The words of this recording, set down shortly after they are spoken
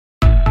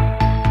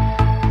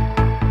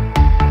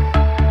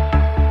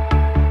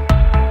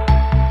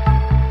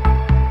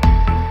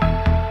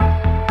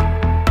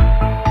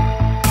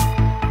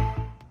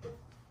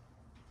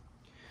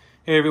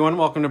Hey everyone,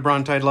 welcome to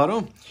Brontide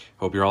Lotto.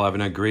 Hope you're all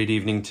having a great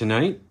evening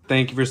tonight.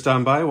 Thank you for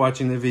stopping by,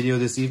 watching the video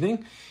this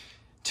evening.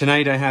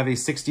 Tonight I have a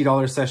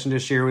 $60 session to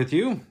share with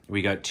you.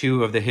 We got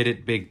 2 of the Hit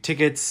It Big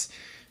tickets,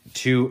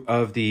 2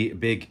 of the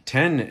Big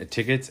 10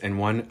 tickets, and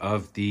 1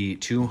 of the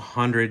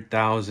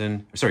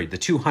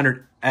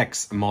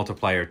 200X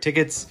multiplier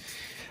tickets.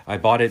 I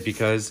bought it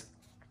because,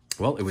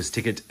 well, it was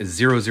ticket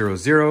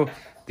 000.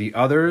 The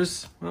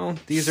others, well,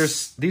 these are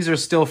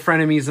still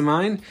frenemies of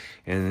mine,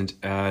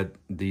 and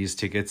these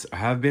tickets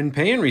have been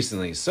paying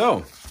recently.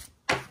 So,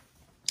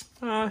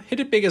 Hit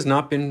It Big has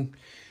not been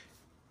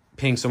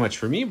paying so much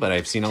for me, but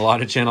I've seen a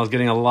lot of channels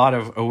getting a lot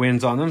of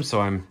wins on them,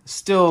 so I'm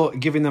still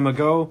giving them a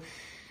go.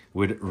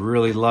 Would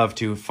really love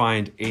to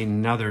find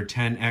another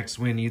 10x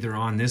win either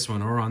on this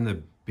one or on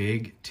the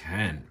Big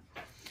 10.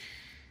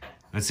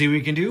 Let's see what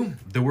we can do.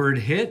 The word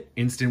hit,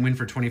 instant win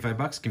for 25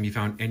 bucks, can be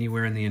found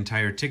anywhere in the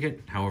entire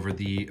ticket. However,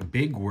 the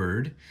big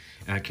word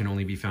can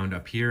only be found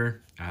up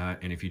here.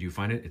 And if you do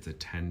find it, it's a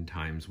 10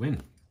 times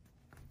win.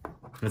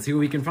 Let's see what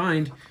we can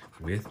find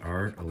with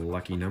our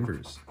lucky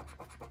numbers.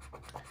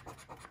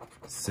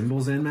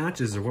 Symbols and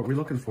matches are what we're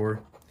looking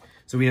for.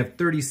 So we have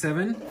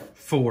 37,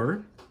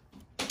 4,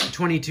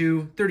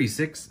 22,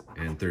 36,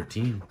 and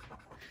 13.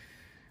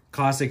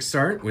 Classic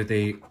start with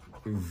a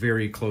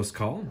very close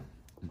call.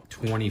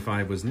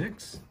 25 was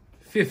next,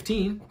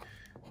 15,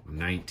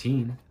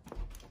 19,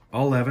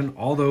 11.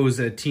 All those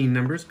teen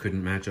numbers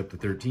couldn't match up to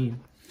 13.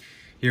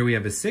 Here we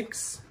have a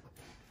 6,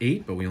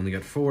 8, but we only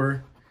got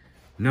 4.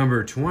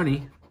 Number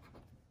 20,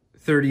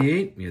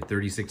 38, we had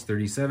 36,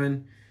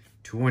 37,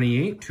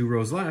 28, 2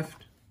 rows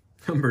left.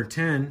 Number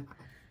 10,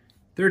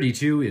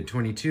 32, we had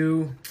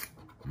 22,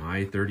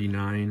 my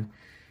 39.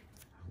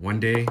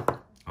 One day,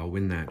 I'll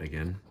win that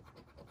again.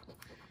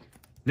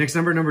 Next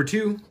number, number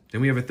 2. Then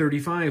we have a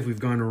 35. We've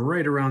gone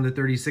right around the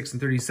 36 and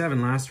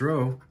 37 last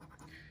row.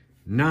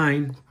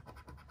 9,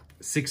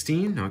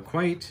 16, not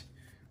quite.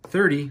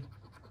 30,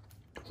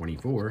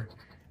 24,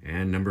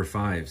 and number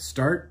 5.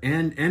 Start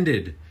and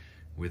ended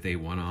with a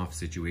one-off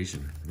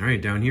situation. All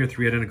right, down here,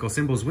 3 identical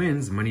symbols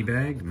wins. Money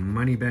bag,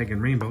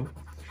 and rainbow.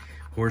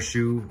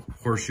 Horseshoe,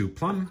 horseshoe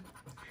plum.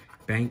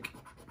 Bank,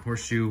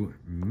 horseshoe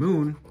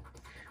moon.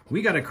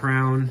 We got a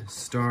crown,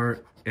 star,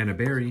 and a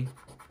berry.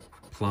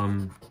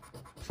 Plum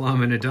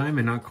and a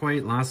diamond, not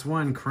quite. Last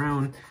one,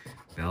 crown,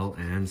 bell,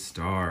 and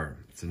star.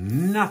 So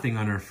nothing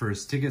on our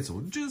first ticket, so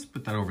we'll just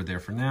put that over there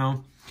for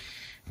now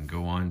and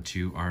go on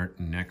to our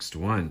next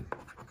one.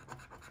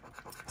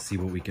 See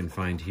what we can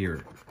find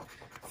here.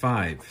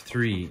 5,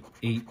 3,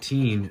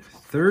 18,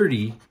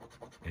 30,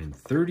 and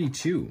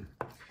 32.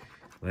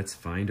 Let's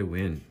find a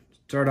win.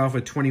 Start off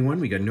with 21.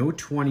 We got no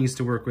 20s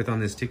to work with on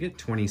this ticket.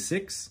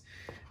 26,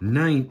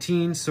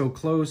 19, so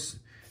close.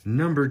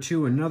 Number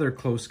 2, another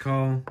close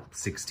call,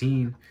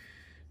 16.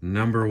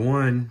 Number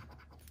 1,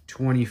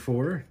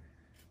 24.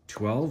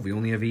 12, we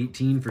only have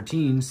 18 for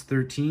teens.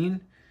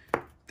 13,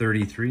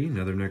 33,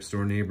 another next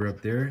door neighbor up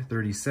there.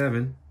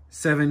 37,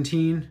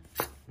 17,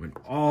 went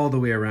all the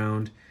way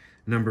around.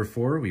 Number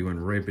 4, we went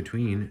right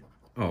between.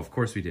 Oh, of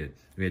course we did.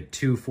 We had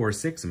 2, 4,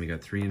 6, and we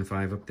got 3 and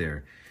 5 up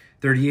there.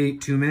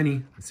 38, too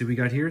many. Let's see what we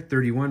got here.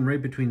 31,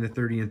 right between the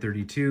 30 and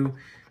 32.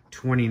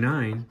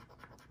 29,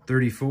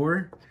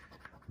 34,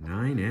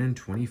 9 and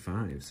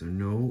 25, so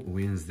no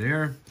wins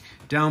there.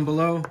 Down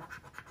below,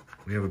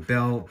 we have a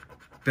bell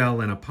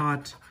and a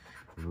pot,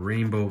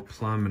 rainbow,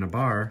 plum, and a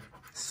bar,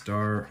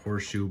 star,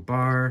 horseshoe,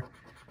 bar,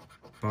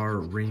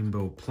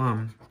 rainbow,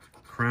 plum,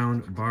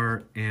 crown,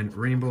 bar, and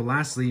rainbow.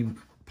 Lastly,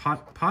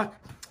 pot,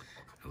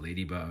 a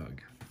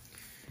ladybug.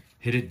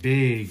 Hit it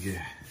big.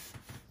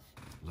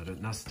 Let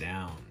it us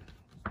down.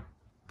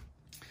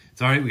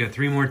 It's all right, we got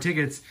 3 more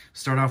tickets.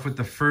 Start off with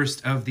the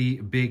first of the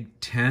Big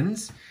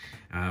 10s.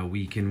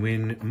 We can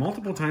win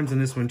multiple times on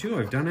this one too.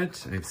 I've done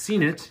it, I've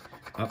seen it,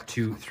 up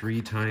to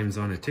 3 times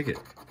on a ticket.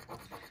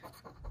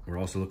 We're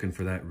also looking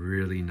for that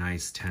really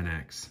nice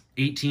 10x.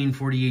 18,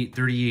 48,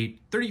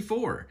 38,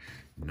 34,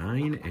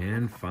 9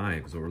 and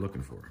 5 is what we're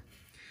looking for.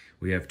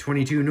 We have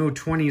 22, no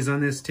 20s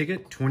on this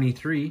ticket.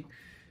 23,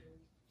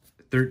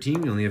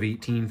 13, we only have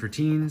 18 for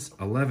teens.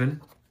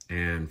 11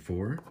 and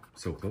 4,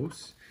 so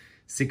close.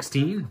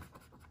 16,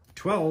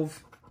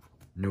 12,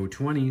 no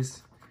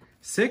 20s.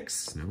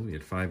 6, no, we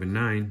had 5 and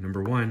 9.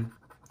 Number 1,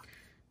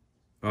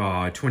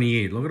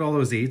 28. Look at all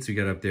those 8s we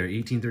got up there.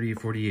 18, 38,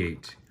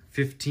 48.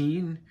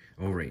 15,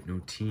 oh, right,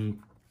 no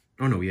teen.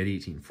 Oh, no, we had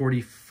 18.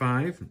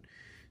 45,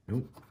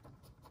 nope.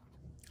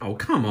 Oh,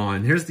 come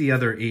on. There's the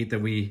other 8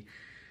 that it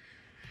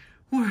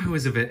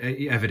was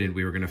evident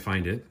we were going to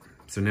find it.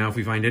 So now if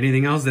we find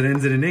anything else that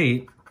ends at an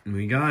 8,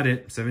 we got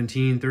it.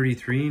 17,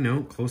 33,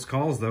 no, close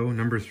calls though.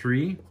 Number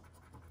 3,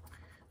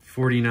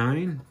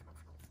 49,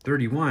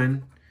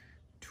 31,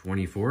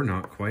 24,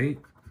 not quite.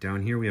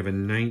 Down here we have a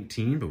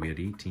 19, but we had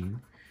 18.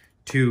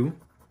 2,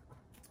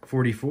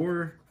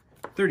 44,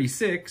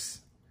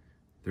 36,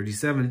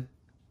 37.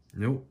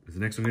 Nope. Is the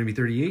next one going to be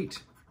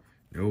 38?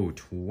 No,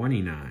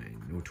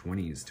 29. No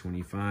 20s.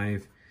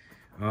 25.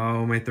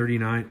 Oh, my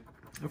 39.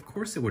 Of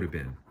course it would have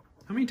been.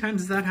 How many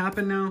times has that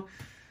happened now?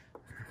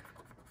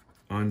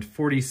 on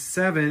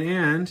 47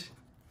 and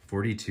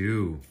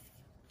 42.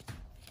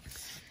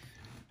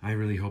 I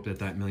really hope that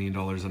 $1 million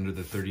under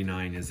the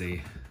 39 is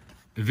a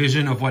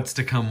vision of what's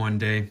to come one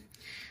day.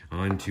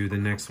 On to the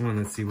next one.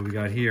 Let's see what we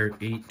got here.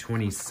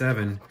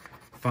 827,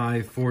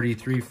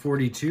 543,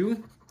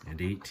 42,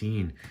 and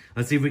 18.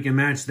 Let's see if we can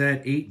match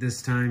that 8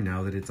 this time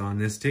now that it's on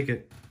this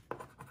ticket.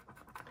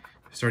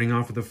 Starting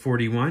off with a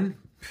 41,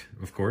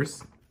 of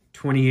course.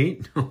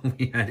 28,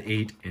 we had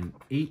 8 and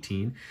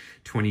 18.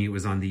 28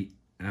 was on the,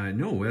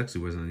 no, it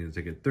actually wasn't on the other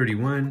ticket.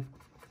 31,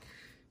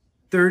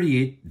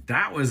 38,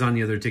 that was on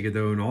the other ticket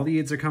though, and all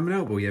the 8s are coming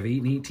out, but we have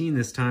 8 and 18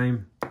 this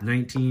time.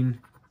 19,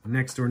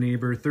 next door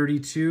neighbor.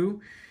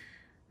 32,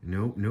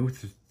 no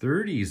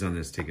 30s on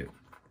this ticket.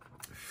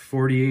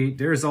 48,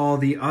 there's all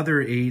the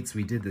other 8s.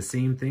 We did the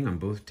same thing on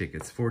both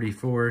tickets.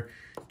 44,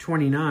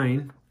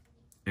 29,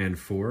 and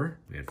 4,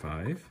 we had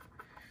 5.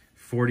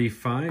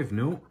 45,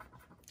 no.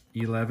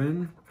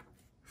 11,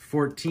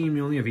 14,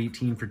 we only have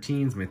 18 for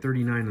teens. My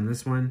 39 on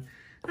this one,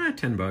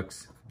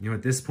 $10. You know,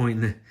 at this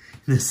point in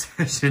the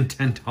session,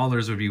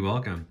 $10 would be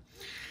welcome.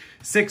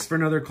 6 for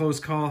another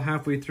close call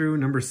halfway through.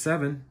 Number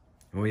 7.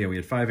 Oh yeah, we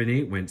had 5 and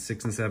 8, went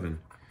 6 and 7.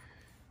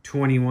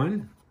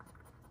 21,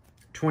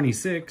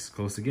 26,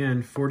 close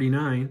again.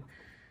 49,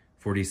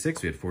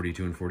 46, we had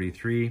 42 and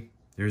 43.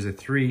 There's a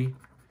 3.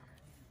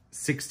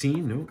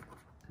 16, nope.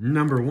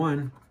 Number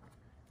 1,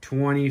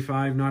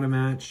 25, not a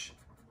match.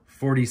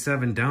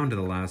 47 down to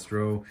the last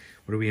row.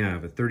 What do we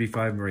have? A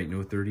 35, right,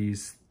 no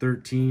 30s.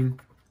 13,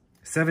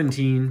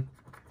 17,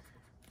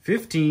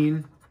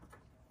 15,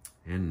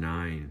 and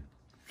 9.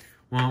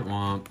 Womp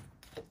womp.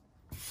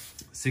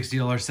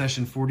 $60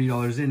 session,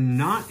 $40 in.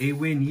 Not a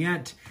win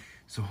yet.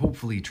 So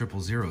hopefully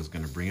 000 is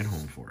going to bring it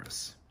home for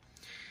us.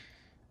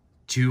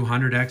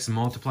 200x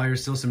multiplier.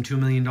 Still some $2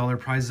 million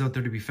prizes out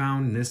there to be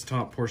found. In this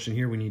top portion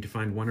here, we need to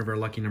find one of our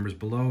lucky numbers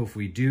below. If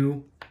we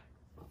do,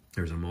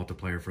 there's a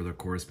multiplier for the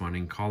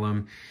corresponding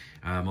column.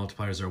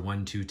 Multipliers are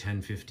 1, 2,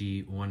 10,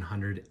 50,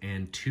 100,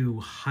 and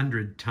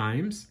 200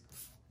 times.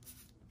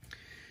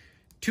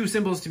 2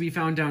 symbols to be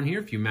found down here.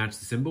 If you match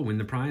the symbol, win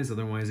the prize.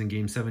 Otherwise, in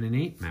game 7 and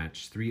 8,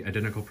 match 3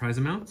 identical prize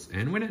amounts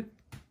and win it.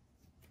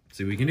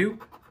 See what we can do.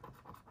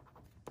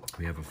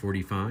 We have a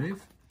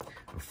 45,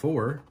 a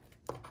 4,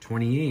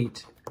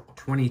 28,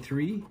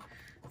 23,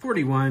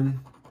 41,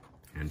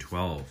 and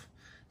 12.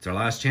 It's our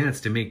last chance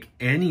to make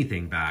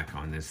anything back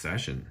on this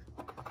session.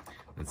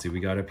 Let's see what we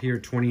got up here.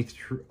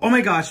 23. Oh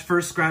my gosh,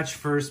 first scratch,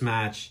 first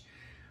match.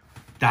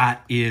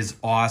 That is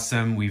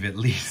awesome. We've at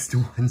least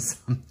won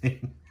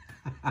something.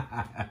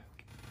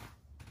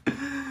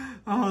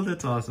 Oh,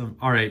 that's awesome.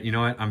 All right, you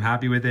know what? I'm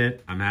happy with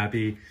it. I'm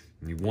happy.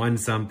 We won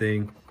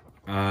something.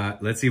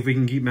 Let's see if we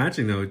can keep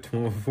matching though.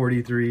 12,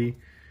 43,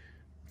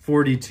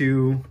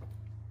 42,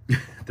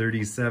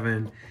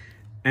 37,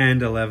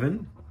 and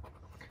 11.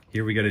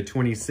 Here we got a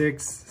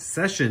 26.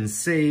 Session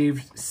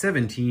saved.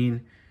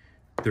 17,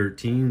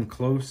 13,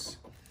 close.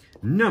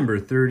 Number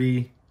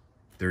 30,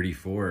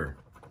 34.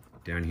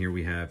 Down here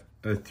we have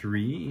a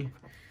 3,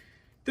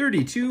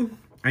 32.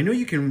 I know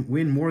you can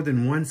win more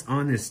than once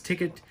on this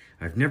ticket.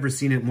 I've never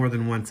seen it more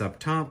than once up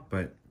top,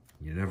 but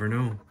you never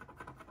know.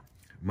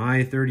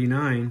 My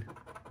 39,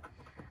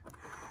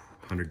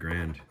 100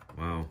 grand.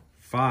 Wow.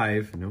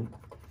 5, nope.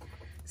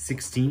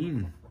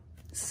 16,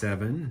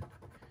 7,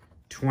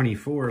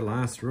 24,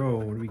 last row.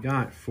 What do we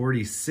got?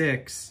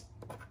 46,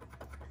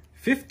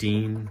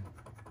 15,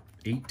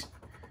 8,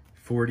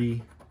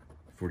 40,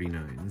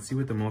 49. Let's see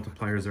what the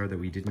multipliers are that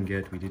we didn't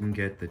get. We didn't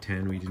get the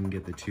 10, we didn't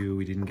get the 2,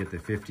 we didn't get the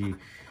 50,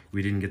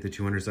 we didn't get the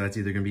 200, so that's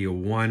either going to be a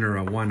 1 or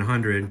a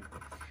 100.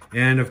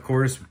 And of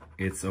course,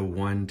 it's a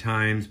 1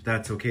 times.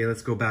 That's okay.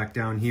 Let's go back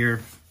down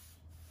here.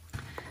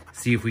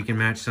 See if we can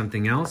match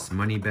something else.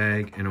 Money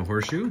bag and a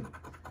horseshoe.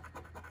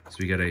 So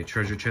we got a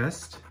treasure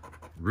chest,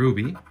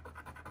 ruby,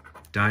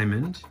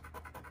 diamond,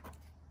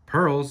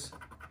 pearls,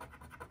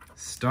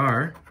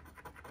 star,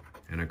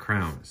 and a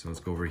crown. So let's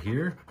go over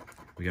here.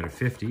 We got a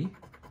 50,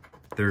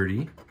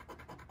 30,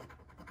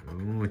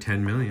 oh,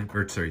 10 million,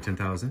 or sorry,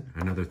 10,000,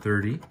 another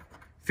 30,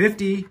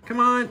 50, come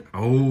on.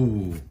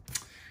 Oh,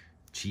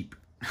 cheap.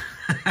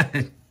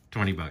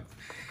 20 bucks.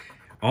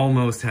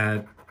 Almost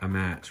had a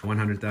match.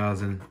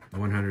 100,000,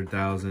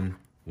 100,000,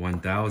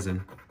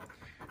 1,000,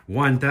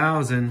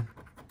 1,000,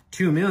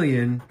 2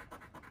 million,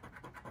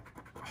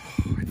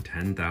 oh, and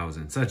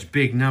 10,000. Such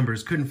big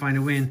numbers. Couldn't find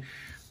a win,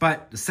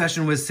 but the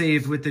session was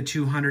saved with the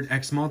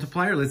 200x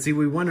multiplier. Let's see what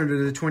we won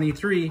under the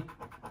 23.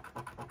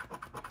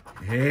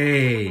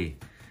 Hey,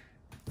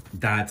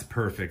 that's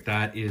perfect.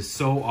 That is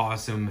so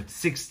awesome.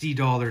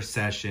 $60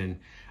 session,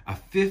 a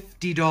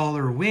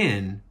 $50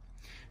 win.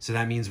 So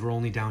that means we're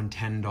only down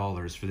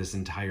 $10 for this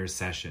entire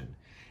session.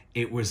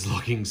 It was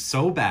looking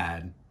so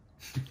bad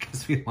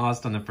because we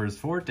lost on the first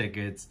 4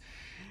 tickets,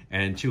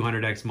 and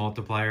 200x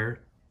multiplier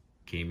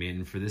came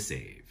in for the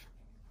save.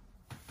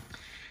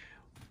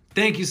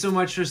 Thank you so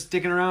much for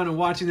sticking around and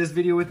watching this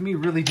video with me.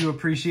 Really do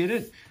appreciate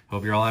it.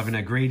 Hope you're all having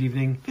a great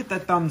evening. Hit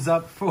that thumbs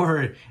up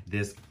for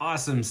this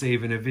awesome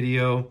save in a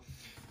video.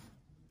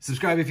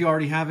 Subscribe if you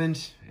already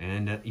haven't,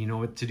 and you know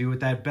what to do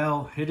with that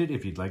bell. Hit it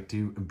if you'd like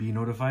to be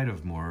notified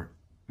of more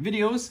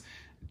videos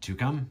to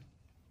come.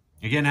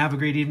 Again, have a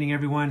great evening,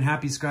 everyone.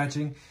 Happy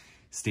scratching.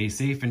 Stay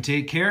safe and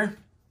take care.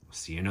 We'll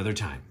see you another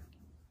time.